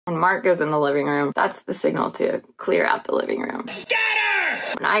When Mark goes in the living room, that's the signal to clear out the living room.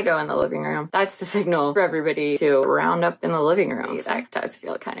 Scatter! When I go in the living room, that's the signal for everybody to round up in the living room. That does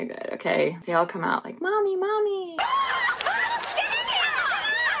feel kind of good, okay? They all come out like, mommy, mommy.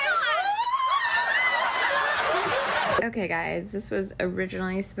 Okay guys, this was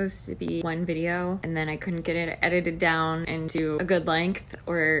originally supposed to be one video and then I couldn't get it edited down into a good length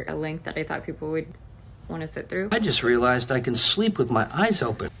or a length that I thought people would want to sit through. I just realized I can sleep with my eyes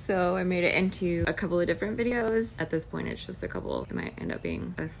open. So I made it into a couple of different videos. At this point, it's just a couple. It might end up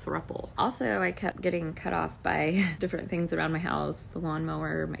being a throuple. Also, I kept getting cut off by different things around my house, the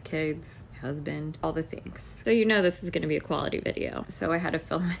lawnmower, my kids, my husband, all the things. So you know this is going to be a quality video. So I had to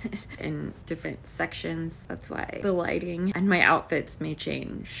film it in different sections. That's why the lighting and my outfits may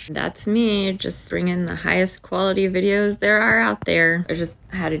change. That's me, just bringing the highest quality videos there are out there. I just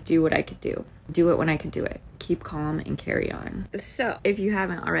had to do what I could do. Do it when I could do it. Keep calm and carry on. So if you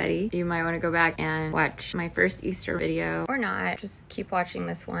haven't already, you might want to go back and watch my first Easter video or not. Just keep watching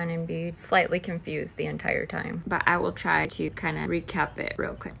this one and be slightly confused the entire time. But I will try to kind of recap it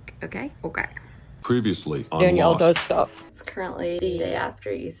real quick, okay? Okay. Previously on Danielle Lost. does stuff. It's currently the day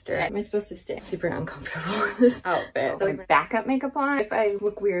after Easter. Am I supposed to stay super uncomfortable in this outfit? Like backup makeup on? If I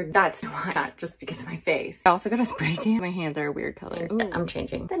look weird, that's why, not just because of my face. I also got a spray tan. My hands are a weird color. Ooh, I'm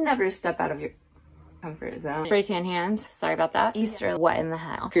changing. Then never step out of your comfort zone. Spray tan hands. Sorry about that. Easter, what in the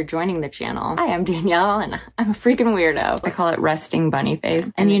hell? If you're joining the channel, hi, I'm Danielle and I'm a freaking weirdo. I call it resting bunny face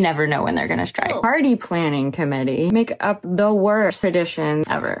and you never know when they're gonna strike. Party planning committee make up the worst traditions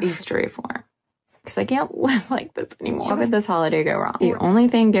ever. Easter reform. Because I can't live like this anymore. How could this holiday go wrong? The only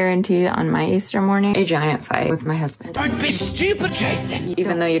thing guaranteed on my Easter morning, a giant fight with my husband. Don't be stupid, Jason!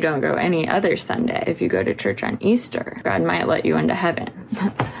 Even though you don't go any other Sunday, if you go to church on Easter, God might let you into heaven.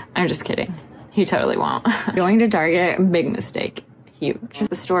 I'm just kidding. He totally won't. Going to Target, big mistake. Huge.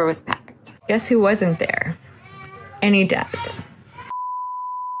 The store was packed. Guess who wasn't there? Any dads.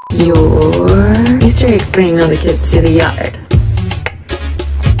 Your Easter eggs bringing all the kids to the yard.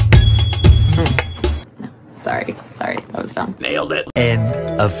 Sorry, that was dumb. Nailed it. End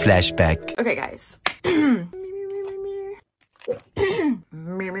of flashback. Okay, guys.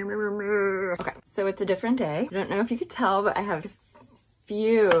 Okay, so it's a different day. I don't know if you could tell, but I have a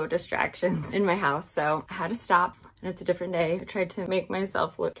few distractions in my house, so I had to stop. And it's a different day. I tried to make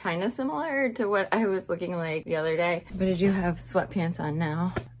myself look kind of similar to what I was looking like the other day. But I do have sweatpants on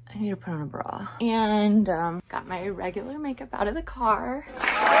now. I need to put on a bra. And got my regular makeup out of the car.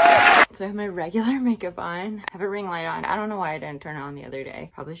 So I have my regular makeup on. I have a ring light on. I don't know why I didn't turn it on the other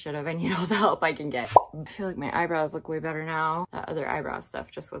day. Probably should have. I need all the help I can get. I feel like my eyebrows look way better now. That other eyebrow stuff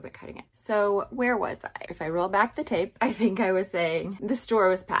just wasn't cutting it. So where was I? If I roll back the tape, I think I was saying the store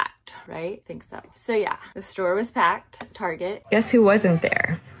was packed, right? I think so. So yeah, the store was packed. Target. Guess who wasn't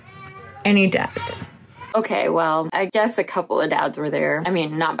there? Any dads. Okay, well, I guess a couple of dads were there. I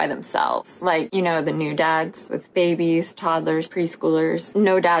mean, not by themselves. Like, you know, the new dads with babies, toddlers, preschoolers.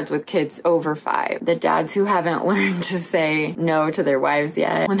 No dads with kids over 5. The dads who haven't learned to say no to their wives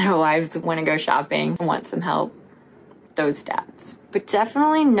yet when their wives want to go shopping and want some help. Those dads. But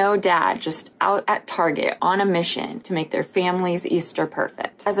definitely no dad just out at Target on a mission to make their family's Easter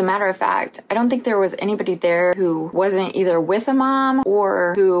perfect. As a matter of fact, I don't think there was anybody there who wasn't either with a mom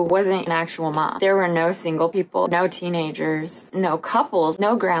or who wasn't an actual mom. There were no single people, no teenagers, no couples,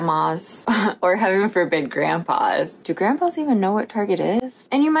 no grandmas, or heaven forbid grandpas. Do grandpas even know what Target is?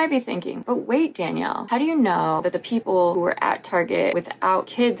 And you might be thinking, but wait, Danielle, how do you know that the people who were at Target without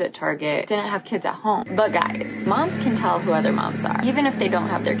kids at Target didn't have kids at home? But guys, moms can tell who other moms are, even if they don't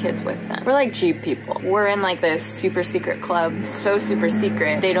have their kids with them. We're like Jeep people. We're in like this super secret club, so super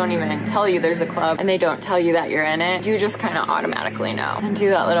secret, they don't even tell you there's a club and they don't tell you that you're in it. You just kind of automatically know. And do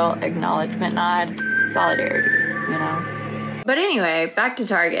that little acknowledgement nod, solidarity, you know? But anyway, back to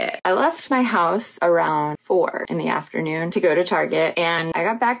Target. I left my house around 4 in the afternoon to go to Target, and I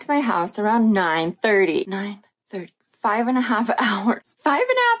got back to my house around 9:30. 9:30. 5.5 hours. 5.5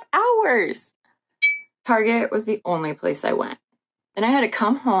 hours! Target was the only place I went. Then I had to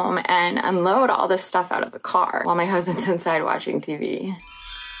come home and unload all this stuff out of the car while my husband's inside watching TV.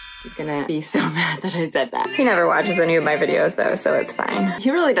 He's gonna be so mad that I said that. He never watches any of my videos though, so it's fine. He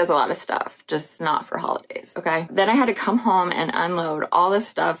really does a lot of stuff, just not for holidays, okay? Then I had to come home and unload all this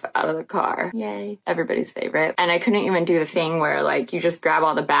stuff out of the car. Yay. Everybody's favorite. And I couldn't even do the thing where like you just grab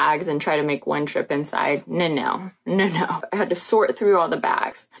all the bags and try to make one trip inside. No. I had to sort through all the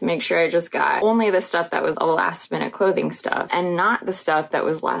bags to make sure I just got only the stuff that was a last minute clothing stuff and not the stuff that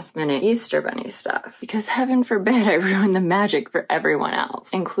was last minute Easter bunny stuff. Because heaven forbid I ruined the magic for everyone else,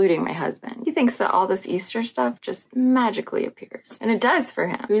 including including my husband. He thinks that all this Easter stuff just magically appears. And it does for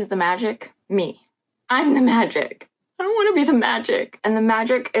him. Who's the magic? Me. I'm the magic. I don't want to be the magic. And the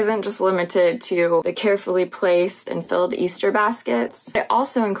magic isn't just limited to the carefully placed and filled Easter baskets. It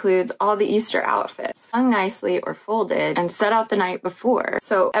also includes all the Easter outfits, hung nicely or folded and set out the night before,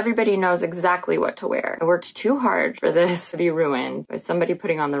 so everybody knows exactly what to wear. I worked too hard for this to be ruined by somebody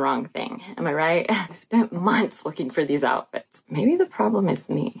putting on the wrong thing. Am I right? I spent months looking for these outfits. Maybe the problem is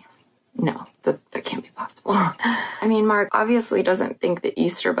me. No, that can't be possible. I mean, Mark obviously doesn't think the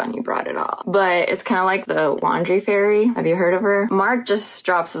Easter Bunny brought it all, but it's kind of like the laundry fairy. Have you heard of her? Mark just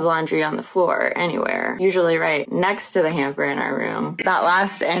drops his laundry on the floor anywhere, usually right next to the hamper in our room. That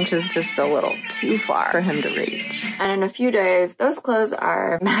last inch is just a little too far for him to reach. And in a few days, those clothes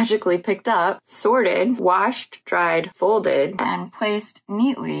are magically picked up, sorted, washed, dried, folded, and placed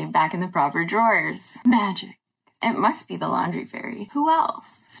neatly back in the proper drawers. Magic. It must be the laundry fairy. Who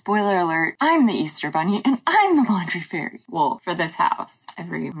else? Spoiler alert, I'm the Easter Bunny and I'm the laundry fairy. Well, for this house,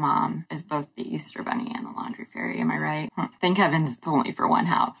 every mom is both the Easter Bunny and the laundry fairy, am I right? Thank heavens it's only for one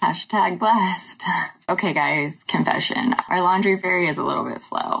house. Hashtag blessed. Okay guys, confession. Our laundry fairy is a little bit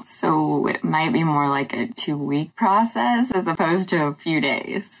slow, so it might be more like a 2-week process as opposed to a few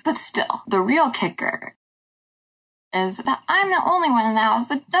days. But still, the real kicker is that I'm the only one in the house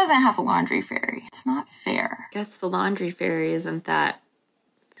that doesn't have a laundry fairy. It's not fair. Guess the laundry fairy isn't that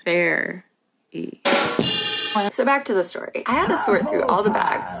fair-y. So back to the story. I had to sort through all the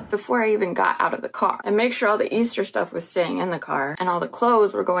bags before I even got out of the car and make sure all the Easter stuff was staying in the car and all the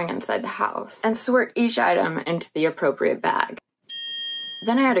clothes were going inside the house and sort each item into the appropriate bag.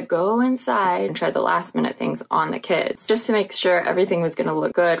 Then I had to go inside and try the last minute things on the kids just to make sure everything was gonna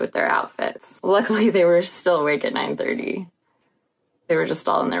look good with their outfits. Luckily, they were still awake at 9:30. They were just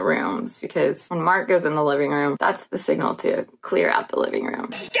all in their rooms because when Mark goes in the living room, that's the signal to clear out the living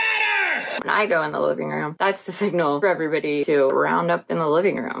room. Scatter! When I go in the living room, that's the signal for everybody to round up in the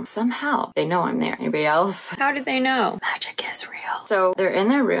living room. Somehow, they know I'm there. Anybody else? How did they know? Magic is real. So they're in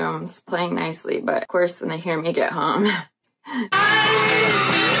their rooms playing nicely, but of course when they hear me get home,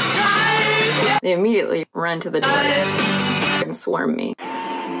 they immediately run to the door and swarm me.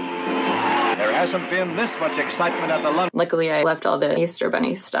 There hasn't been this much excitement at the lunch. Luckily, I left all the Easter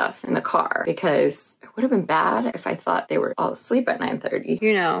Bunny stuff in the car because it would have been bad if I thought they were all asleep at 9:30.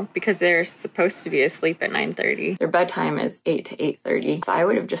 You know, because they're supposed to be asleep at 9:30. Their bedtime is 8 to 8:30. If I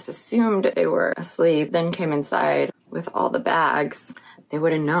would have just assumed they were asleep, then came inside with all the bags, they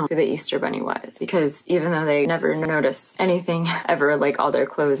wouldn't know who the Easter Bunny was. Because even though they never notice anything ever, like all their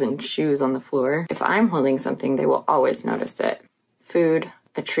clothes and shoes on the floor, if I'm holding something, they will always notice it. Food,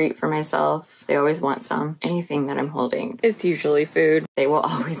 a treat for myself, they always want some. Anything that I'm holding, it's usually food, they will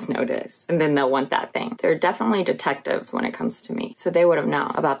always notice. And then they'll want that thing. They're definitely detectives when it comes to me. So they would have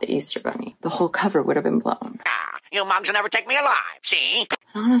known about the Easter Bunny. The whole cover would have been blown. Ah, you mugs will never take me alive, see?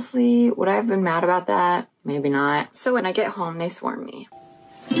 Honestly, would I have been mad about that? Maybe not. So when I get home, they swarm me.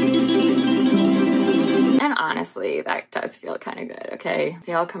 And honestly, that does feel kind of good, okay?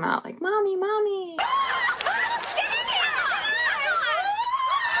 They all come out like, Mommy, Mommy.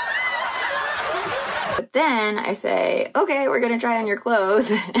 But then I say, okay, we're gonna try on your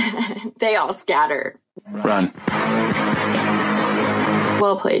clothes. They all scatter. Run.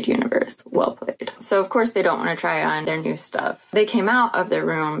 Well played, universe. Well played. So of course they don't want to try on their new stuff. They came out of their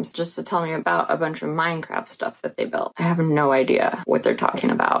rooms just to tell me about a bunch of Minecraft stuff that they built. I have no idea what they're talking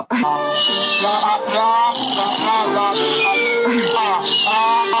about.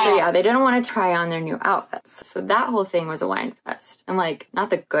 So yeah, they didn't want to try on their new outfits. So that whole thing was a wine fest. And like, not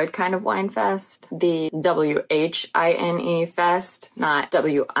the good kind of wine fest, the W-H-I-N-E fest, not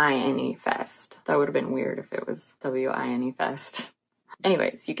W-I-N-E fest. That would have been weird if it was W-I-N-E fest.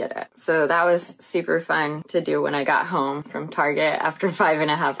 Anyways, you get it. So that was super fun to do when I got home from Target after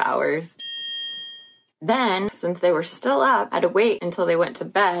 5.5 hours. Then, since they were still up, I had to wait until they went to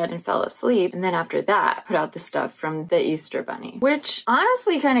bed and fell asleep, and then after that, put out the stuff from the Easter Bunny, which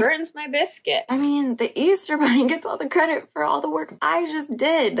honestly kind of burns my biscuits. I mean, the Easter Bunny gets all the credit for all the work I just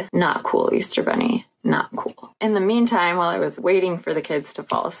did. Not cool, Easter Bunny. Not cool. In the meantime, while I was waiting for the kids to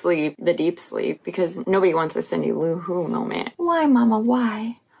fall asleep, the deep sleep, because nobody wants a Cindy Lou Who moment. Why, Mama,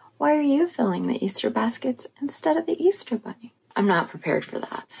 why? Why are you filling the Easter baskets instead of the Easter Bunny? I'm not prepared for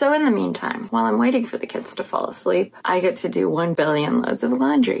that. So in the meantime, while I'm waiting for the kids to fall asleep, I get to do 1 billion loads of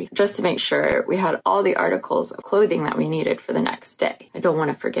laundry just to make sure we had all the articles of clothing that we needed for the next day. I don't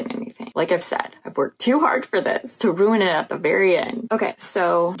want to forget anything. Like I've said, I've worked too hard for this to ruin it at the very end. Okay,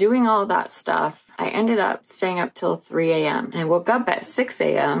 so doing all that stuff, I ended up staying up till 3 a.m. and I woke up at 6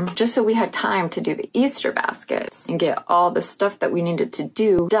 a.m. just so we had time to do the Easter baskets and get all the stuff that we needed to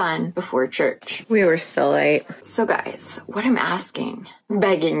do done before church. We were still late. So guys, what I'm asking,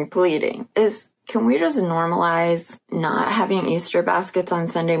 begging, pleading is, can we just normalize not having Easter baskets on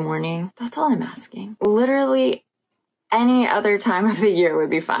Sunday morning? That's all I'm asking. Literally any other time of the year would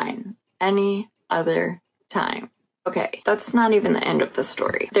be fine. Any other time. Okay, that's not even the end of the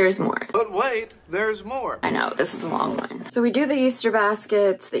story. There's more. But wait, there's more. I know, this is a long one. So we do the Easter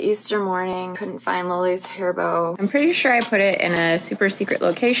baskets, the Easter morning. Couldn't find Lily's hair bow. I'm pretty sure I put it in a super secret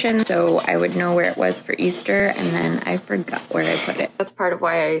location so I would know where it was for Easter, and then I forgot where I put it. That's part of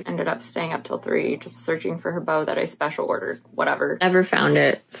why I ended up staying up till 3, just searching for her bow that I special ordered, whatever. Never found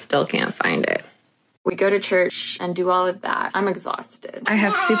it, still can't find it. We go to church and do all of that. I'm exhausted. I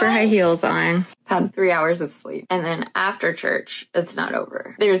have super high heels on. Had 3 hours of sleep. And then after church, it's not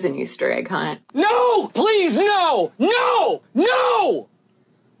over. There's an Easter egg hunt. No! Please, no! No! No!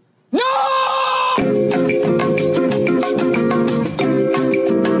 No!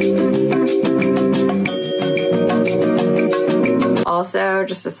 Also,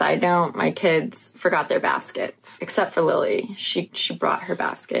 just a side note, my kids forgot their baskets, except for Lily. She brought her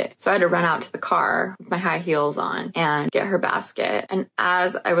basket. So I had to run out to the car with my high heels on and get her basket. And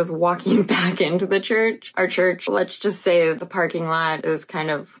as I was walking back into the church, our church, let's just say the parking lot is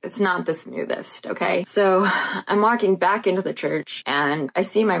it's not the smoothest, okay? So I'm walking back into the church and I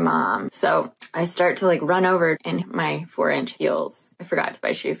see my mom. So I start to run over in my 4-inch heels. I forgot to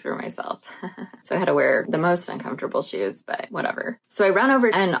buy shoes for myself. So I had to wear the most uncomfortable shoes, but whatever. So I run over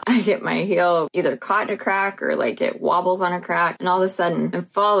and I get my heel either caught in a crack or it wobbles on a crack. And all of a sudden I'm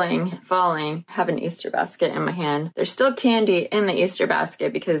falling, have an Easter basket in my hand. There's still candy in the Easter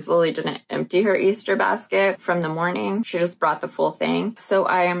basket because Lily didn't empty her Easter basket from the morning. She just brought the full thing. So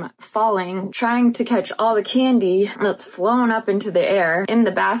I am falling, trying to catch all the candy that's flown up into the air in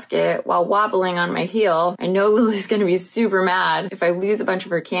the basket while wobbling on my heel. I know Lily's gonna be super mad if I lose a bunch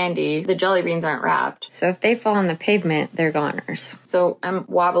of her candy. The jelly beans aren't wrapped. So if they fall on the pavement, they're goners. So I'm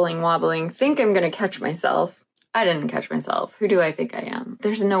wobbling, think I'm gonna catch myself. I didn't catch myself. Who do I think I am?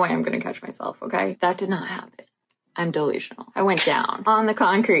 There's no way I'm gonna catch myself, okay? That did not happen. I'm delusional. I went down on the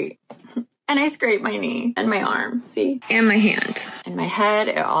concrete and I scraped my knee and my arm, see? And my hand. In my head,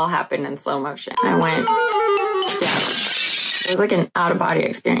 it all happened in slow motion. I went down. It was like an out-of-body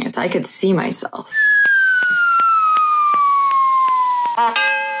experience. I could see myself.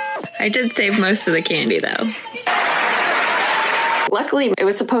 I did save most of the candy though. Luckily, it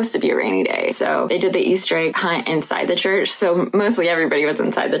was supposed to be a rainy day, so they did the Easter egg hunt inside the church, so mostly everybody was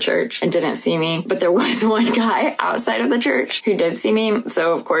inside the church and didn't see me, but there was one guy outside of the church who did see me,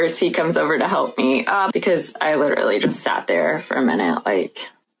 so of course he comes over to help me up because I literally just sat there for a minute,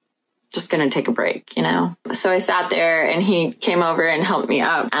 just gonna take a break, you know? So I sat there and he came over and helped me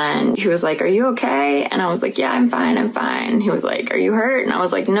up and he was like, "Are you okay?" And I was like, "Yeah, I'm fine." He was like, "Are you hurt?" And I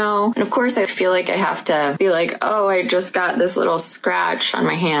was like, "No." And of course I feel like I have to be like, "Oh, I just got this little scratch on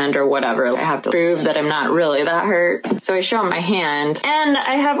my hand or whatever." I have to prove that I'm not really that hurt. So I show him my hand and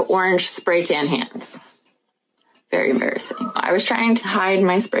I have orange spray tan hands. Very embarrassing. I was trying to hide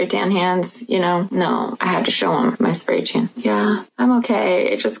my spray tan hands, you know? No, I had to show him my spray tan. "Yeah, I'm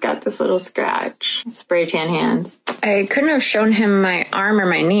okay. I just got this little scratch." Spray tan hands. I couldn't have shown him my arm or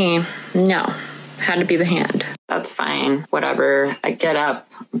my knee. No, had to be the hand. That's fine. Whatever. I get up.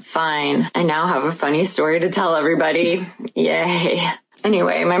 I'm fine. I now have a funny story to tell everybody. Yay.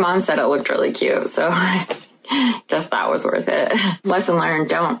 Anyway, my mom said it looked really cute, so guess that was worth it. Lesson learned,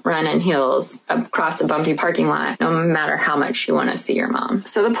 don't run in heels across a bumpy parking lot, no matter how much you want to see your mom.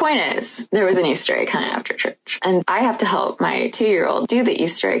 So the point is, there was an Easter egg hunt after church, and I have to help my 2-year-old do the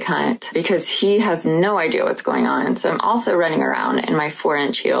Easter egg hunt because he has no idea what's going on. So I'm also running around in my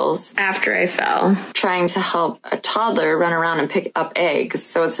 4-inch heels after I fell, trying to help a toddler run around and pick up eggs.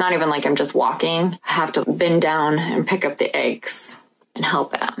 So it's not even like I'm just walking. I have to bend down and pick up the eggs and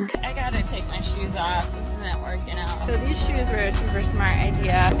help him. I gotta take my shoes off. This isn't working out. So these shoes were a super smart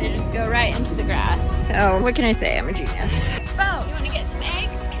idea. They just go right into the grass. So what can I say? I'm a genius. Bo, you wanna get some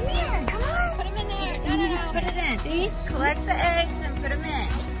eggs? Come here. Come on. Put them in there. No. Put it in. See? Collect the eggs and put them in.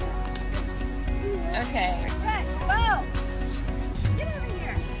 Okay. Bo! Get over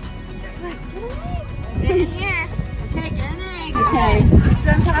here. Get in here. Okay, get an egg. Okay.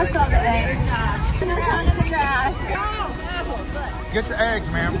 Don't toss all the eggs. Put them down in the grass. Go! Get the eggs,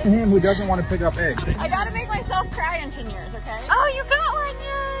 ma'am. Him who doesn't want to pick up eggs. I gotta make myself cry in 10 years, okay? Oh, you got one,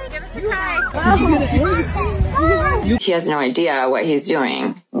 yay! Give it to cry. He has no idea what he's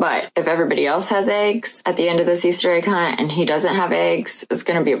doing, But if everybody else has eggs at the end of this Easter egg hunt and he doesn't have eggs, it's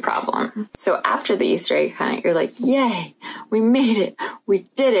going to be a problem. So after the Easter egg hunt, you're like, yay, we made it. We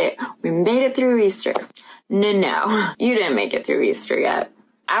did it. We made it through Easter. No, you didn't make it through Easter yet.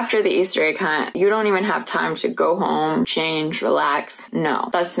 After the Easter egg hunt, you don't even have time to go home, change, relax. No,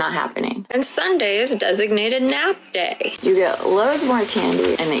 that's not happening. And Sunday is designated nap day. You get loads more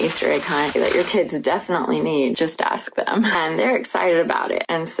candy in the Easter egg hunt that your kids definitely need. Just ask them. And they're excited about it.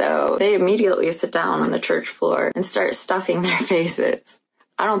 And so they immediately sit down on the church floor and start stuffing their faces.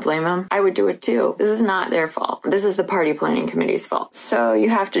 I don't blame them. I would do it too. This is not their fault. This is the party planning committee's fault. So you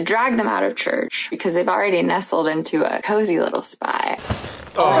have to drag them out of church because they've already nestled into a cozy little spot.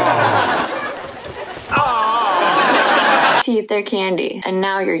 To eat their candy. And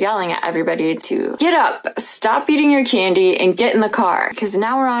now you're yelling at everybody to get up, stop eating your candy, and get in the car. Because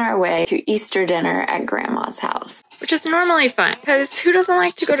now we're on our way to Easter dinner at Grandma's house. Which is normally fun, because who doesn't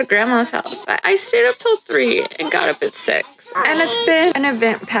like to go to Grandma's house? But I stayed up till 3 and got up at 6. And it's been an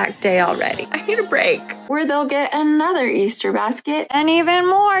event-packed day already. I need a break. Where they'll get another Easter basket and even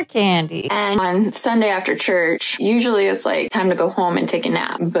more candy. And on Sunday after church, usually it's like time to go home and take a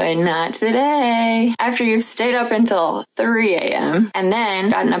nap. But not today. After you've stayed up until 3 a.m. and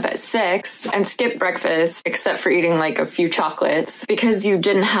then gotten up at 6 and skipped breakfast except for eating like a few chocolates because you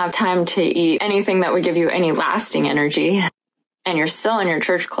didn't have time to eat anything that would give you any lasting energy. And you're still in your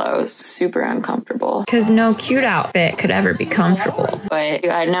church clothes, super uncomfortable. Because no cute outfit could ever be comfortable. But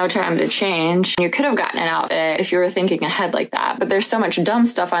you had no time to change. You could have gotten an outfit if you were thinking ahead like that. But there's so much dumb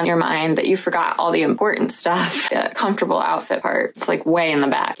stuff on your mind that you forgot all the important stuff. The comfortable outfit part, it's like way in the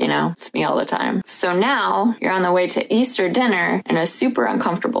back, you know? It's me all the time. So now you're on the way to Easter dinner in a super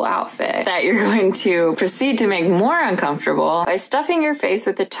uncomfortable outfit that you're going to proceed to make more uncomfortable by stuffing your face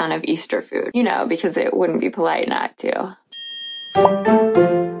with a ton of Easter food. You know, because it wouldn't be polite not to.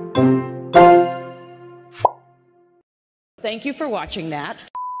 Thank you for watching that.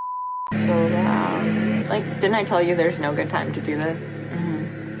 So loud. Like, didn't I tell you there's no good time to do this?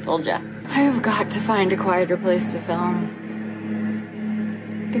 Told ya. I have got to find a quieter place to film.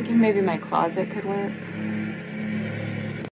 Thinking maybe my closet could work.